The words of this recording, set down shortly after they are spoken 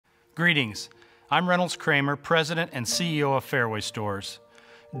Greetings. I'm Reynolds Kramer, President and CEO of Fairway Stores.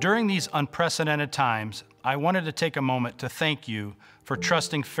 During these unprecedented times, I wanted to take a moment to thank you for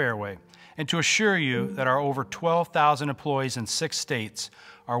trusting Fairway and to assure you that our over 12,000 employees in 6 states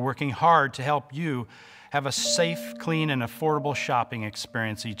are working hard to help you have a safe, clean, and affordable shopping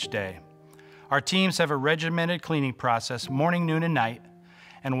experience each day. Our teams have a regimented cleaning process morning, noon, and night,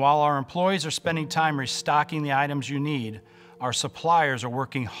 and while our employees are spending time restocking the items you need, our suppliers are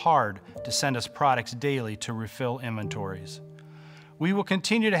working hard to send us products daily to refill inventories. We will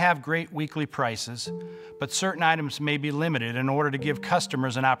continue to have great weekly prices, but certain items may be limited in order to give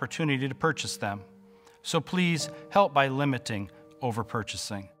customers an opportunity to purchase them. So please help by limiting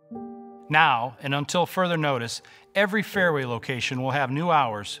over-purchasing. Now, and until further notice, every Fairway location will have new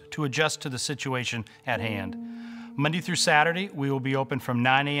hours to adjust to the situation at hand. Monday through Saturday, we will be open from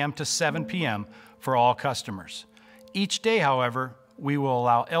 9 a.m. to 7 p.m. for all customers. Each day, however, we will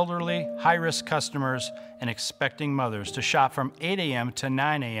allow elderly, high-risk customers and expecting mothers to shop from 8 a.m. to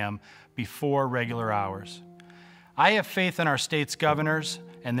 9 a.m. before regular hours. I have faith in our state's governors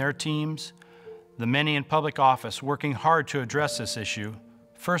and their teams, the many in public office working hard to address this issue,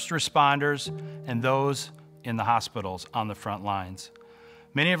 first responders, and those in the hospitals on the front lines.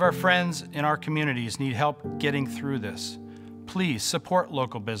 Many of our friends in our communities need help getting through this. Please support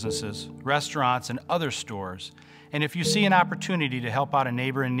local businesses, restaurants, and other stores. And if you see an opportunity to help out a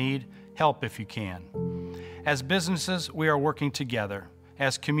neighbor in need, help if you can. As businesses, we are working together.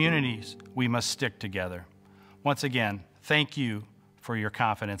 As communities, we must stick together. Once again, thank you for your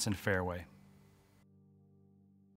confidence in Fairway.